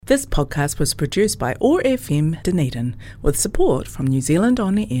This podcast was produced by OAR FM Dunedin with support from New Zealand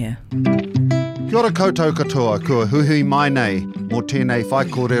On Air. Kia ora koutou katoa, kua huhui mai nei, mō tēnei whai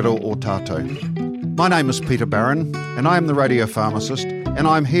kōrero o tātou. My name is Peter Barron, and I am the Radio Pharmacist, and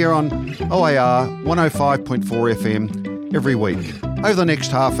I'm here on OAR 105.4 FM every week. Over the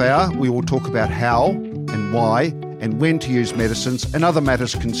next half hour, we will talk about how and why and when to use medicines and other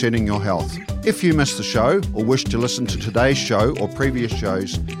matters concerning your health. If you missed the show or wish to listen to today's show or previous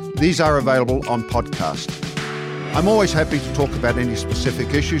shows, these are available on podcast. I'm always happy to talk about any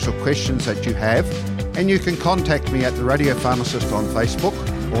specific issues or questions that you have, and you can contact me at the Radio Pharmacist on Facebook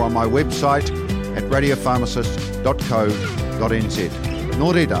or on my website at radiopharmacist.co.nz.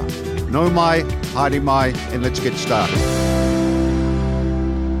 Nō reira, nau mai, haere mai, and let's get started.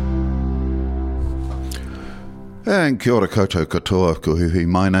 And kia ora koutou katoa, ko huhui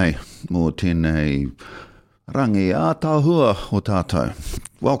mai nei, mō tēnei rangi ātāhua o tātou.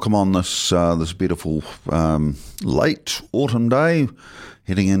 Welcome on this beautiful late autumn day,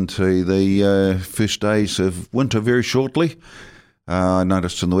 heading into the first days of winter very shortly. I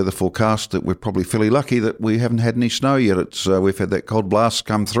noticed in the weather forecast that we're probably fairly lucky that we haven't had any snow yet. We've had that cold blast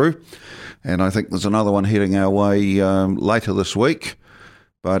come through, and I think there's another one heading our way later this week.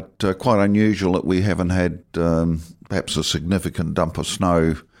 But quite unusual that we haven't had perhaps a significant dump of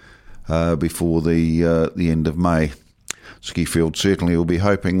snow before the end of May. Skifield certainly will be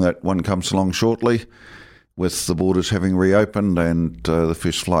hoping that one comes along shortly, with the borders having reopened and the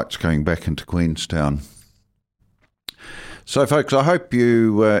first flights going back into Queenstown. So, folks, I hope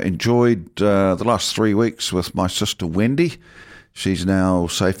you enjoyed the last 3 weeks with my sister Wendy. She's now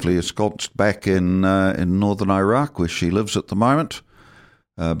safely ensconced back in northern Iraq, where she lives at the moment.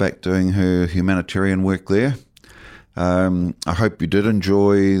 Back doing her humanitarian work there. I hope you did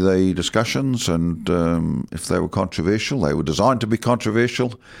enjoy the discussions, and if they were controversial, they were designed to be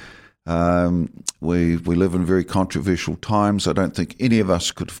controversial. We live in very controversial times. I don't think any of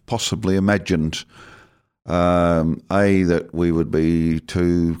us could have possibly imagined that we would be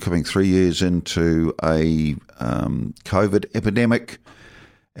coming 3 years into a COVID epidemic,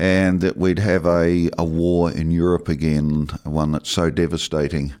 and that we'd have a war in Europe again, one that's so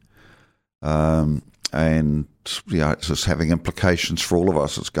devastating. And it's just having implications for all of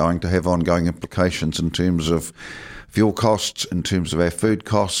us. It's going to have ongoing implications in terms of fuel costs, in terms of our food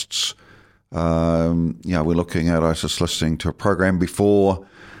costs. We're looking at, I was just listening to a program before,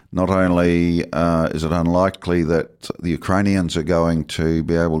 not only is it unlikely that the Ukrainians are going to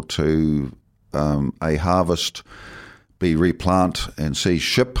be able to harvest, be replant and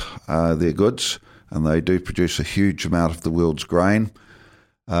ship their goods, and they do produce a huge amount of the world's grain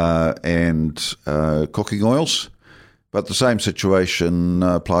and cooking oils. But the same situation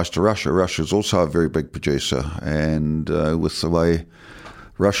applies to Russia. Russia is also a very big producer, and with the way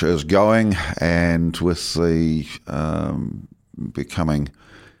Russia is going, and with the becoming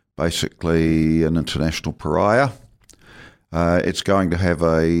basically an international pariah, it's going to have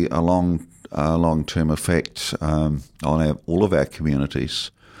a long-term effect on all of our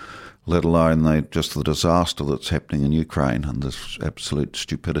communities, let alone just the disaster that's happening in Ukraine and this absolute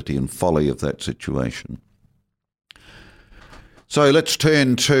stupidity and folly of that situation. So let's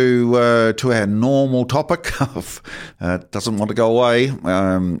turn to our normal topic of doesn't want to go away.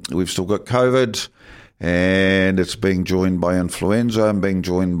 We've still got COVID, and it's being joined by influenza and being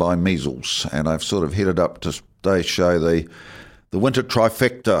joined by measles. And I've sort of headed up to today's show the winter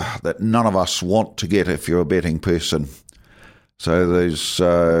trifecta that none of us want to get if you're a betting person. So there's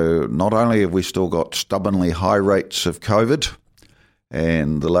not only have we still got stubbornly high rates of COVID,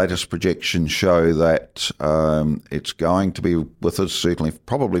 and the latest projections show that it's going to be with us certainly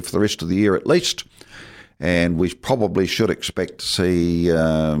probably for the rest of the year at least, and we probably should expect to see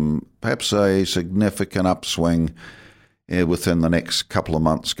perhaps a significant upswing within the next couple of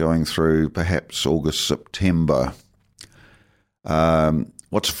months going through perhaps August, September.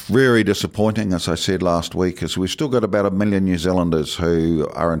 What's very disappointing, as I said last week, is we've still got about 1 million New Zealanders who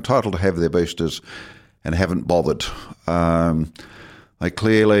are entitled to have their boosters and haven't bothered. They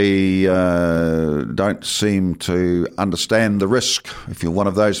clearly don't seem to understand the risk. If you're one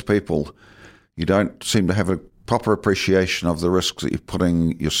of those people, you don't seem to have a proper appreciation of the risks that you're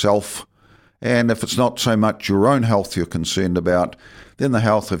putting yourself, and if it's not so much your own health you're concerned about, then the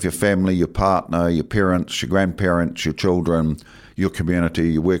health of your family, your partner, your parents, your grandparents, your children, your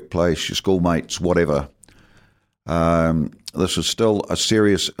community, your workplace, your schoolmates, whatever. This is still a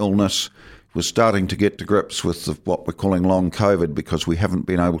serious illness. We're starting to get to grips with what we're calling long COVID because we haven't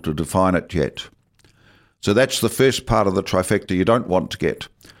been able to define it yet. So that's the first part of the trifecta you don't want to get.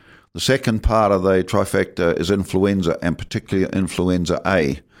 The second part of the trifecta is influenza, and particularly influenza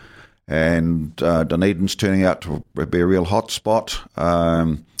A. And Dunedin's turning out to be a real hot spot.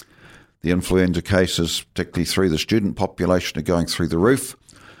 The influenza cases, particularly through the student population, are going through the roof.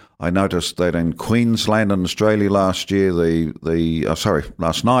 I noticed that in Queensland and Australia last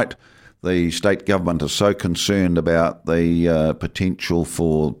night, the state government is so concerned about the potential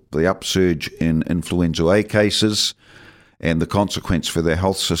for the upsurge in influenza A cases and the consequence for their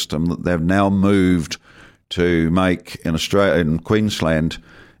health system that they've now moved to make in Australia, in Queensland,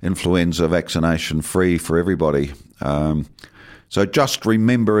 influenza vaccination free for everybody. So just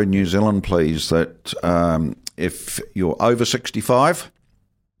remember in New Zealand, please, that if you're over 65,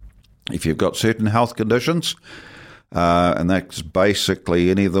 if you've got certain health conditions, and that's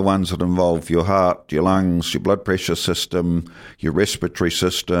basically any of the ones that involve your heart, your lungs, your blood pressure system, your respiratory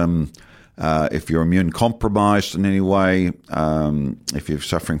system, if you're immune compromised in any way, if you're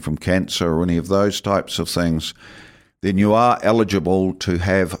suffering from cancer or any of those types of things, then you are eligible to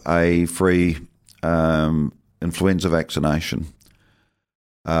have a free influenza vaccination.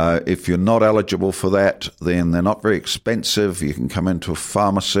 If you're not eligible for that, then they're not very expensive. You can come into a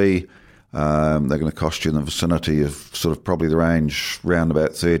pharmacy. They're going to cost you in the vicinity of sort of probably the range around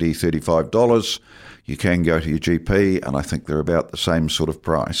about $30, $35. You can go to your GP, and I think they're about the same sort of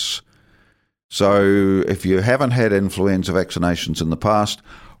price. So if you haven't had influenza vaccinations in the past,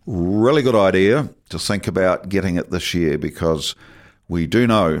 really good idea to think about getting it this year, because we do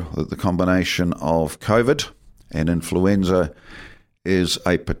know that the combination of COVID and influenza is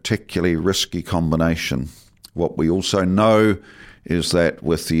a particularly risky combination. What we also know is that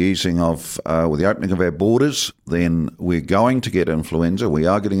with the easing of, with the opening of our borders, then we're going to get influenza. We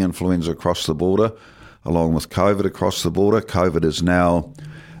are getting influenza across the border, along with COVID across the border. COVID is now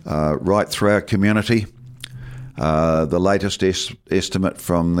right through our community. The latest estimate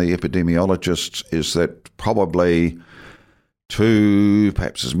from the epidemiologists is that probably 2,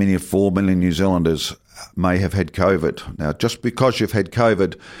 perhaps as many as 4 million New Zealanders may have had COVID. Now, just because you've had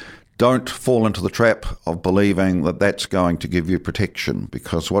COVID, don't fall into the trap of believing that that's going to give you protection,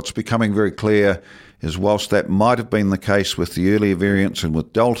 because what's becoming very clear is whilst that might have been the case with the earlier variants and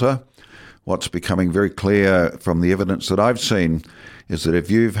with Delta, what's becoming very clear from the evidence that I've seen is that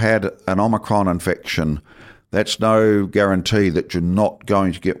if you've had an Omicron infection, that's no guarantee that you're not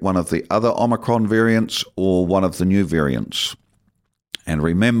going to get one of the other Omicron variants or one of the new variants. And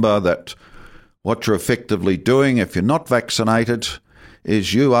remember that what you're effectively doing if you're not vaccinated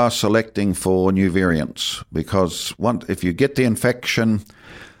is you are selecting for new variants, because if you get the infection,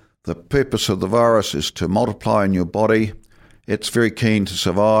 the purpose of the virus is to multiply in your body. It's very keen to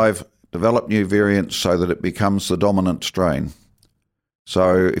survive, develop new variants so that it becomes the dominant strain.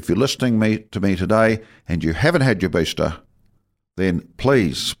 So if you're listening to me today and you haven't had your booster, then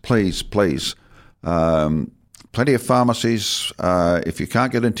please, please, please, plenty of pharmacies, if you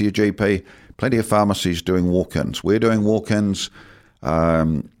can't get into your GP, plenty of pharmacies doing walk-ins. We're doing walk-ins.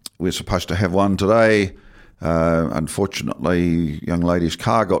 We're supposed to have one today. Unfortunately, young lady's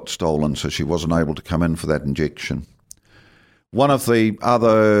car got stolen, so she wasn't able to come in for that injection. One of the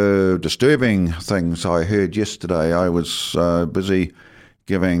other disturbing things I heard yesterday, I was busy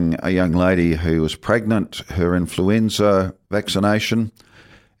giving a young lady who was pregnant her influenza vaccination,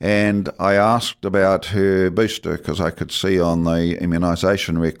 and I asked about her booster because I could see on the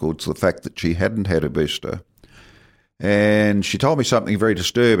immunisation records the fact that she hadn't had a booster. And she told me something very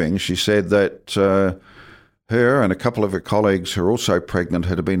disturbing. She said that her and a couple of her colleagues who are also pregnant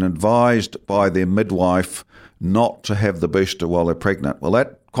had been advised by their midwife not to have the booster while they're pregnant. Well,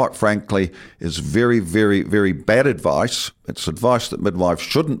 that, quite frankly, is very, very, very bad advice. It's advice that midwives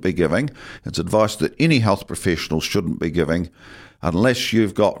shouldn't be giving. It's advice that any health professional shouldn't be giving, unless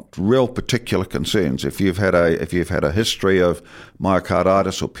you've got real particular concerns. If you've had a history of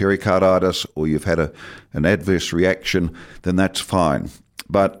myocarditis or pericarditis, or you've had an adverse reaction, then that's fine.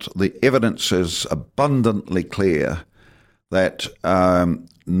 But the evidence is abundantly clear that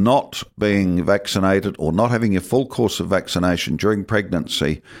not being vaccinated or not having a full course of vaccination during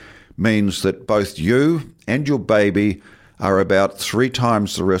pregnancy means that both you and your baby are about 3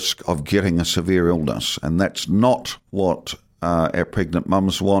 times the risk of getting a severe illness. And that's not what our pregnant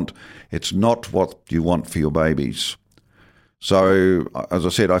mums want. It's not what you want for your babies. So, as I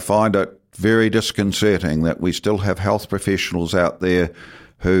said, I find it very disconcerting that we still have health professionals out there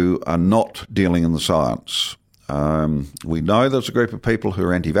who are not dealing in the science. We know there's a group of people who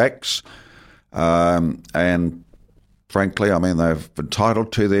are anti-vax, and frankly, I mean, they're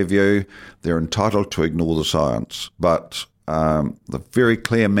entitled to their view. They're entitled to ignore the science. But the very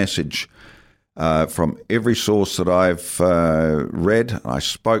clear message from every source that I've read, I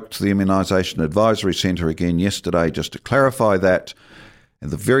spoke to the Immunisation Advisory Centre again yesterday just to clarify that,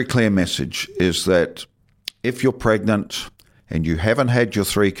 And the very clear message is that if you're pregnant and you haven't had your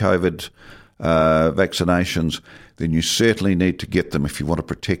 3 COVID vaccinations, then you certainly need to get them if you want to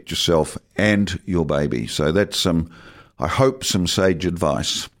protect yourself and your baby. So that's I hope, some sage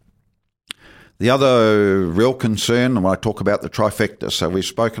advice. The other real concern, when I talk about the trifecta, so we've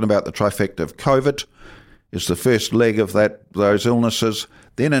spoken about the trifecta of COVID, is the first leg of those illnesses,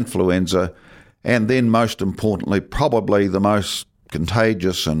 then influenza, and then most importantly, probably the most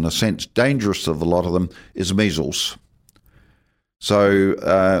contagious and in a sense dangerous of a lot of them is measles. So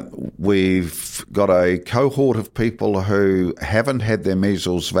we've got a cohort of people who haven't had their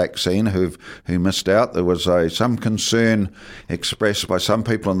measles vaccine, who missed out. There was some concern expressed by some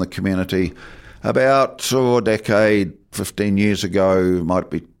people in the community about a decade, 15 years ago, might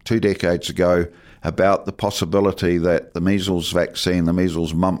be 2 decades ago, about the possibility that the measles vaccine, the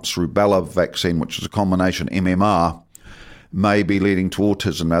measles, mumps, rubella vaccine, which is a combination MMR, may be leading to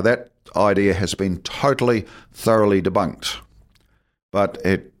autism. Now that idea has been totally, thoroughly debunked. But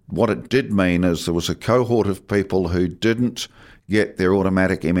what it did mean is there was a cohort of people who didn't get their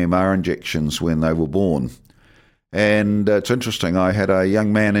automatic MMR injections when they were born. And it's interesting, I had a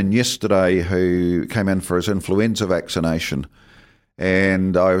young man in yesterday who came in for his influenza vaccination,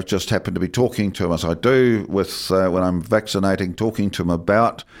 and I just happened to be talking to him, as I do with when I'm vaccinating, talking to him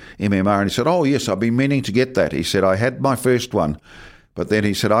about MMR, and he said, "Oh yes, I've been meaning to get that." He said, "I had my first one, but then,"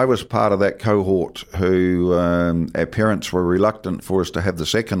 he said, "I was part of that cohort who our parents were reluctant for us to have the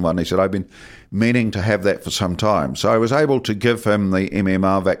second one." He said, "I've been meaning to have that for some time." So I was able to give him the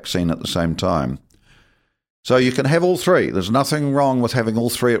MMR vaccine at the same time. So you can have all 3. There's nothing wrong with having all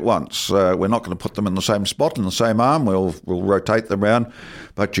 3 at once. We're not going to put them in the same spot, in the same arm. We'll rotate them around.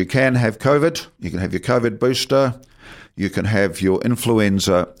 But you can have COVID. You can have your COVID booster. You can have your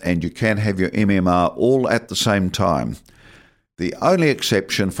influenza. And you can have your MMR all at the same time. The only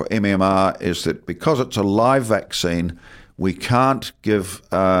exception for MMR is that because it's a live vaccine, we can't give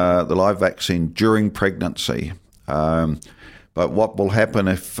the live vaccine during pregnancy. But what will happen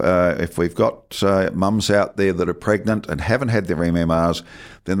if we've got mums out there that are pregnant and haven't had their MMRs,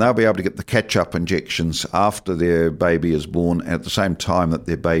 then they'll be able to get the catch-up injections after their baby is born at the same time that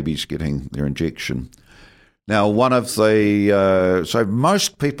their baby's getting their injection. Now, so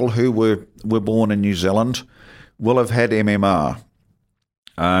most people who were born in New Zealand will have had MMR.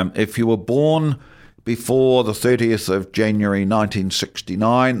 If you were born before the 30th of January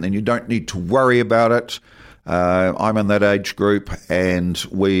 1969, then you don't need to worry about it. I'm in that age group, and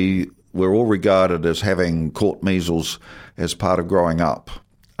we were all regarded as having caught measles as part of growing up.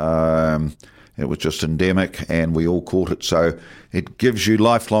 It was just endemic, and we all caught it, so it gives you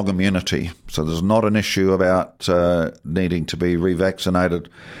lifelong immunity. So there's not an issue about needing to be revaccinated,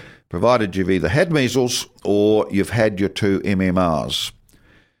 provided you've either had measles or you've had your 2 MMRs.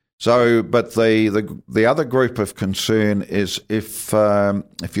 So, but the other group of concern is if you're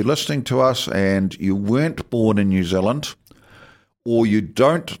listening to us and you weren't born in New Zealand, or you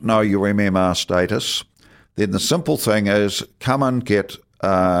don't know your MMR status, then the simple thing is come and get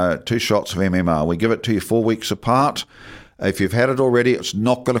 2 shots of MMR. We give it to you 4 weeks apart. If you've had it already, it's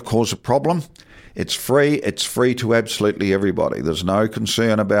not going to cause a problem. It's free. It's free to absolutely everybody. There's no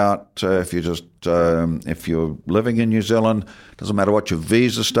concern about if you're living in New Zealand. Doesn't matter what your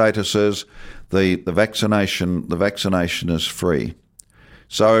visa status is. The vaccination is free.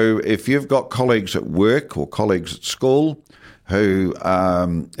 So if you've got colleagues at work or colleagues at school who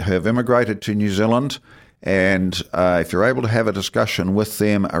have immigrated to New Zealand, and if you're able to have a discussion with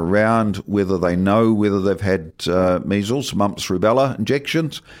them around whether they know whether they've had measles, mumps, rubella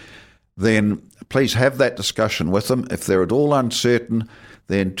injections, then please have that discussion with them. If they're at all uncertain,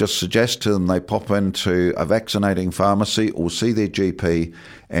 then just suggest to them they pop into a vaccinating pharmacy or see their GP,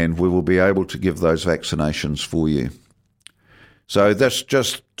 and we will be able to give those vaccinations for you. So that's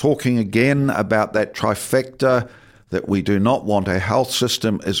just talking again about that trifecta, that we do not want. Our health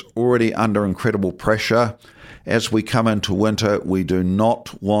system is already under incredible pressure. As we come into winter, we do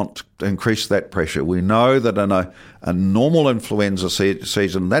not want to increase that pressure. We know that in a normal influenza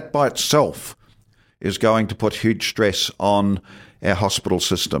season, that by itself is going to put huge stress on our hospital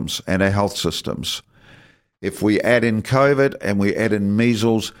systems and our health systems. If we add in COVID and we add in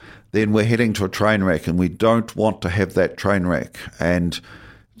measles, then we're heading to a train wreck, and we don't want to have that train wreck. And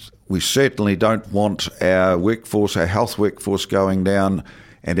we certainly don't want our workforce, our health workforce going down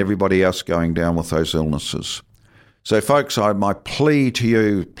and everybody else going down with those illnesses. So folks, my plea to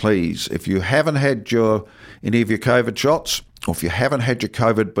you, please, if you haven't had any of your COVID shots, or if you haven't had your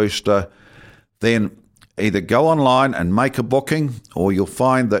COVID booster, then either go online and make a booking, or you'll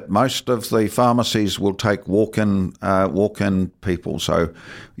find that most of the pharmacies will take walk-in people. So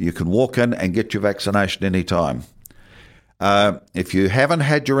you can walk in and get your vaccination anytime. If you haven't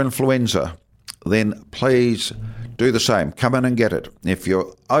had your influenza, then please do the same. Come in and get it. If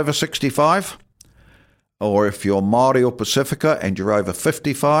you're over 65, or if you're Māori or Pacifica and you're over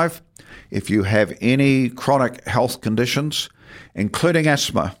 55, if you have any chronic health conditions, including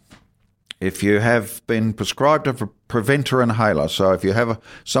asthma, if you have been prescribed a preventer inhaler, so if you have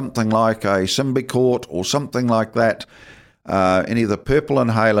something like a Symbicort or something like that, any of the purple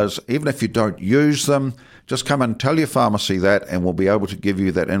inhalers, even if you don't use them, just come and tell your pharmacy that, and we'll be able to give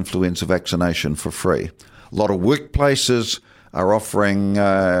you that influenza vaccination for free. A lot of workplaces are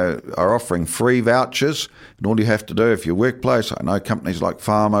offering free vouchers, and all you have to do, if your workplace, I know companies like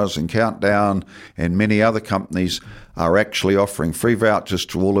Farmers and Countdown and many other companies are actually offering free vouchers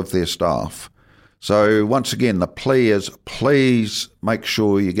to all of their staff. So once again, the plea is please make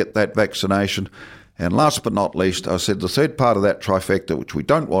sure you get that vaccination. And last but not least, I said the third part of that trifecta, which we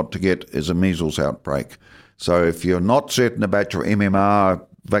don't want to get, is a measles outbreak. So if you're not certain about your MMR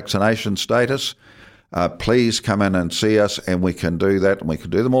vaccination status, please come in and see us, and we can do that, and we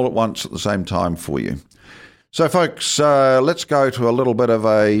can do them all at once at the same time for you. So, folks, let's go to a little bit of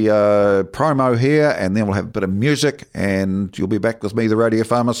a promo here, and then we'll have a bit of music, and you'll be back with me, the Radio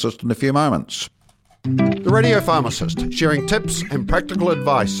Pharmacist, in a few moments. The Radio Pharmacist, sharing tips and practical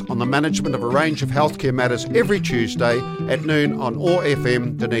advice on the management of a range of healthcare matters every Tuesday at noon on OAR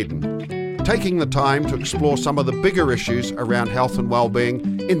FM Dunedin. Taking the time to explore some of the bigger issues around health and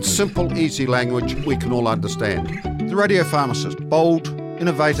well-being in simple, easy language we can all understand. The Radio Pharmacist, bold,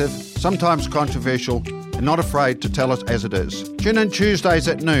 innovative, sometimes controversial, and not afraid to tell us as it is. Tune in Tuesdays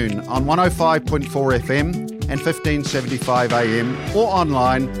at noon on 105.4 FM and 1575 AM or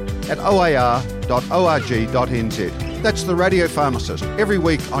online at oar.org.nz. That's the Radio Pharmacist, every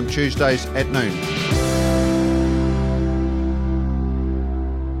week on Tuesdays at noon.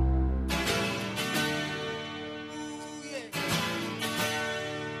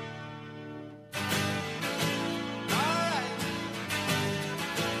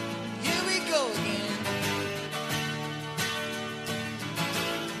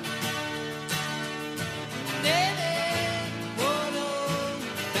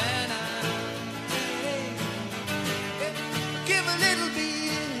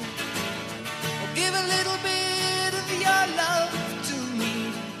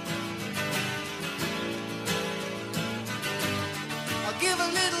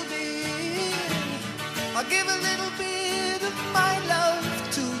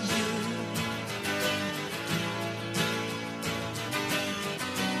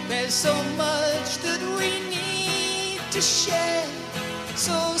 There's so much that we need to share,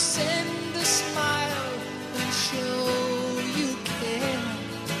 so send a smile and show you care.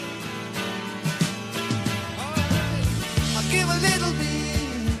 I'll give a little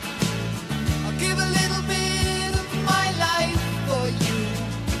bit, I'll give a little bit of my life for you.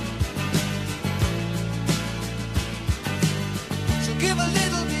 So give a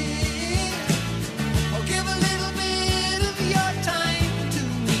little bit, or give a little bit of your time.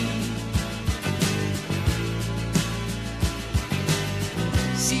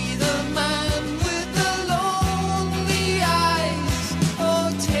 See the man with the lonely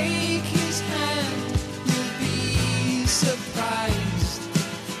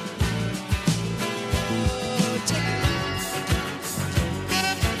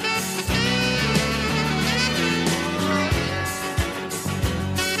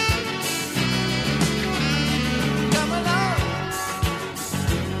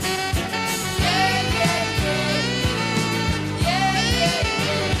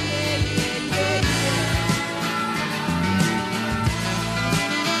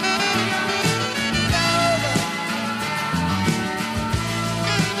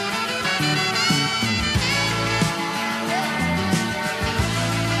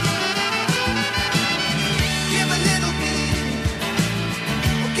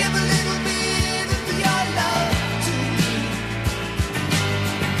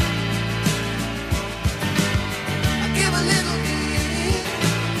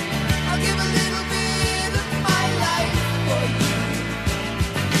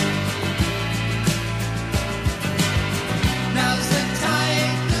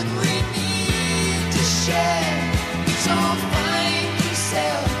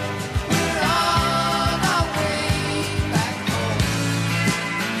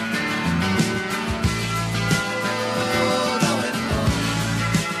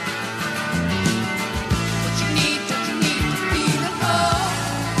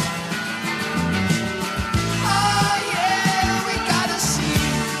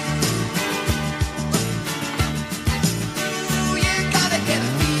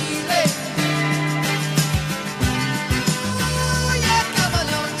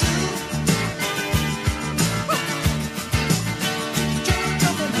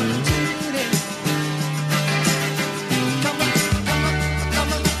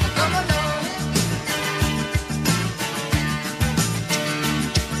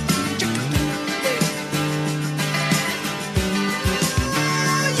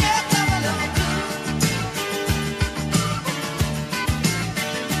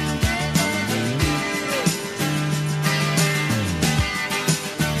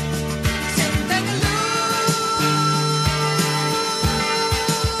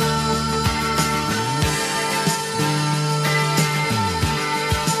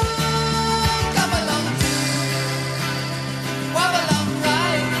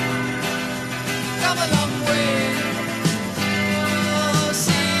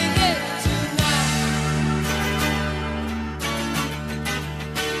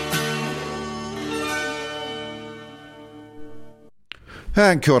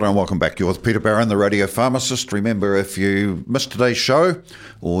And kia ora and welcome back. You're with Peter Barron, the Radio Pharmacist. Remember, if you missed today's show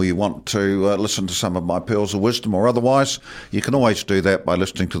or you want to listen to some of my pearls of wisdom or otherwise, you can always do that by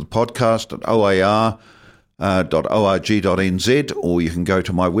listening to the podcast at oar.org.nz, or you can go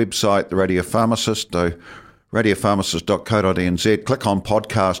to my website, the Radio Pharmacist, radiopharmacist.co.nz, click on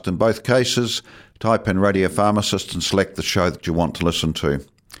podcast in both cases, type in Radio Pharmacist and select the show that you want to listen to.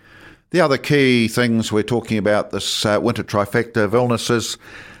 The other key things we're talking about this winter trifecta of illnesses,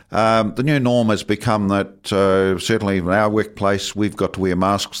 the new norm has become that certainly in our workplace we've got to wear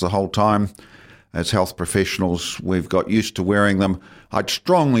masks the whole time. As health professionals, we've got used to wearing them. I'd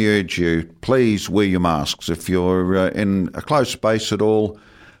strongly urge you, please wear your masks. If you're in a close space at all,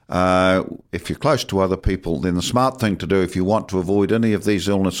 if you're close to other people, then the smart thing to do if you want to avoid any of these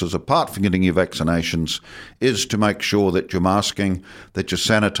illnesses, apart from getting your vaccinations, is to make sure that you're masking, that you're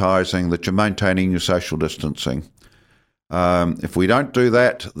sanitising, that you're maintaining your social distancing. If we don't do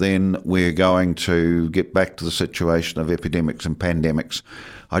that, then we're going to get back to the situation of epidemics and pandemics.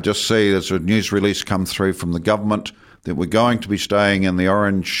 I just see there's a news release come through from the government that we're going to be staying in the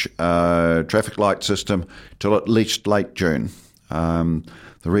orange traffic light system till at least late June.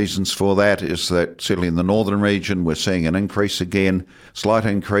 The reasons for that is that certainly in the northern region we're seeing an increase again, slight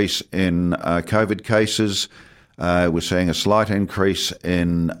increase in COVID cases. We're seeing a slight increase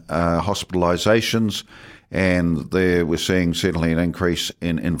in hospitalisations, and there we're seeing certainly an increase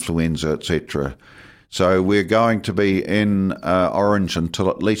in influenza, etc. So we're going to be in orange until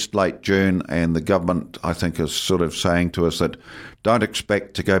at least late June, and the government, I think, is sort of saying to us that don't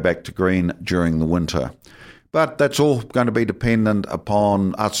expect to go back to green during the winter. But that's all going to be dependent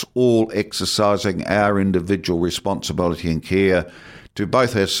upon us all exercising our individual responsibility and care to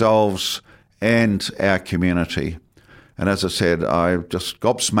both ourselves and our community. And as I said, I'm just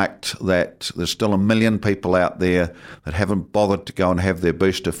gobsmacked that there's still 1 million people out there that haven't bothered to go and have their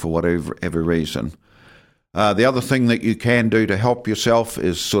booster for whatever reason. The other thing that you can do to help yourself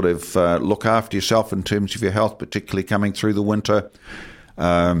is sort of look after yourself in terms of your health, particularly coming through the winter.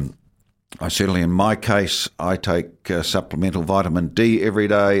 I certainly, in my case, I take supplemental vitamin D every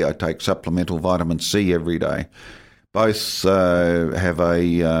day. I take supplemental vitamin C every day. Both have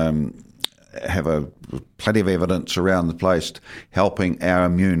plenty of evidence around the place helping our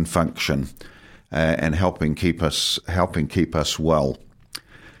immune function and helping keep us well.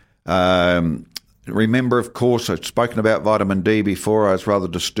 Remember, of course, I've spoken about vitamin D before. I was rather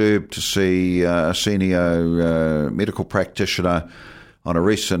disturbed to see a senior medical practitioner on a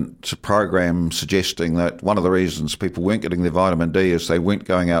recent program suggesting that one of the reasons people weren't getting their vitamin D is they weren't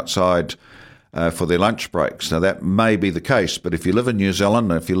going outside for their lunch breaks. Now, that may be the case, but if you live in New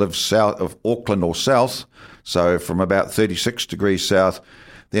Zealand, if you live south of Auckland or south, so from about 36 degrees south,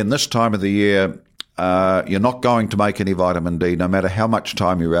 then this time of the year, you're not going to make any vitamin D, no matter how much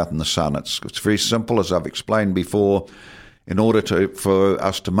time you're out in the sun. It's very simple, as I've explained before. In order for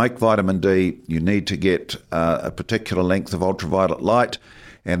us to make vitamin D, you need to get a particular length of ultraviolet light,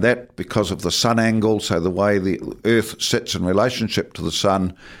 and that because of the sun angle, so the way the Earth sits in relationship to the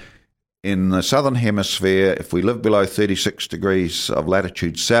sun. In the southern hemisphere, if we live below 36 degrees of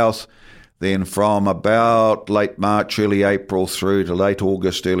latitude south, then from about late March, early April through to late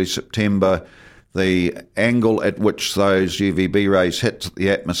August, early September, the angle at which those UVB rays hit the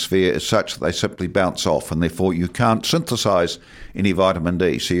atmosphere is such that they simply bounce off, and therefore you can't synthesize any vitamin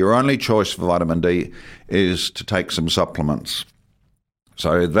D. So your only choice for vitamin D is to take some supplements.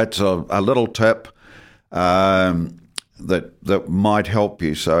 So that's a little tip that might help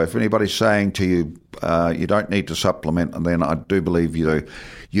you. So if anybody's saying to you, you don't need to supplement, and then I do believe you do.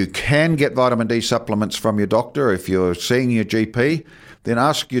 You can get vitamin D supplements from your doctor. If you're seeing your GP, then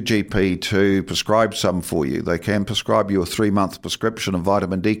ask your GP to prescribe some for you. They can prescribe you a 3-month prescription of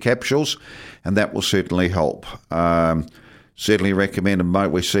vitamin D capsules, and that will certainly help. Certainly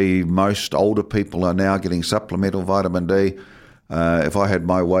recommend, we see most older people are now getting supplemental vitamin D. If I had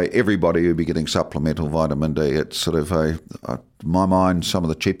my way, everybody would be getting supplemental vitamin D. It's sort of, in my mind, some of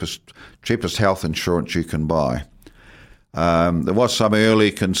the cheapest health insurance you can buy. There was some early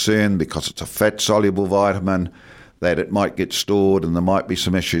concern because it's a fat-soluble vitamin that it might get stored and there might be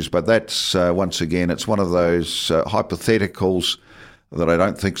some issues. But that's, once again, it's one of those hypotheticals that I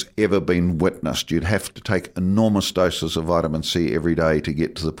don't think's ever been witnessed. You'd have to take enormous doses of vitamin C every day to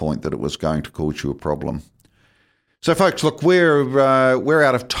get to the point that it was going to cause you a problem. So, folks, look, we're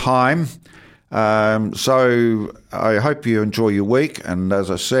out of time. So I hope you enjoy your week. And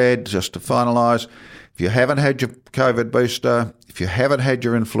as I said, just to finalise, if you haven't had your COVID booster, if you haven't had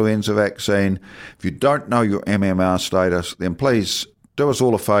your influenza vaccine, if you don't know your MMR status, then please do us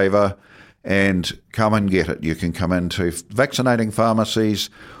all a favour and come and get it. You can come into vaccinating pharmacies,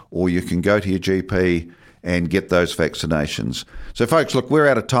 or you can go to your GP and get those vaccinations. So folks, look, we're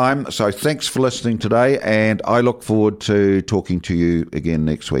out of time, so thanks for listening today, and I look forward to talking to you again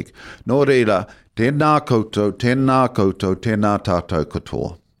next week. Nō reira, tēnā koutou, tēnā tātou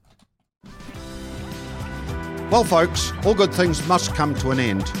katoa. Well, folks, all good things must come to an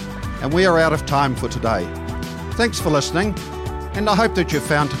end, and we are out of time for today. Thanks for listening, and I hope that you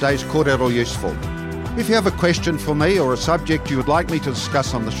found today's kōrero useful. If you have a question for me or a subject you would like me to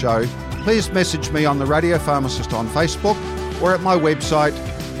discuss on the show, please message me on the Radio Pharmacist on Facebook or at my website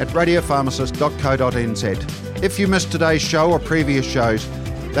at radiopharmacist.co.nz. If you missed today's show or previous shows,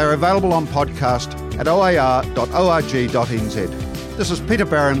 they're available on podcast at oar.org.nz. This is Peter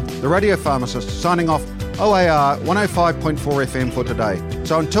Barron, the Radio Pharmacist, signing off OAR 105.4 FM for today.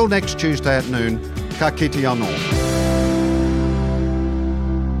 So until next Tuesday at noon, ka kite anō.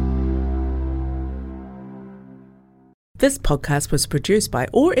 This podcast was produced by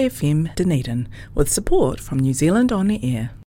OAR FM Dunedin with support from New Zealand On the Air.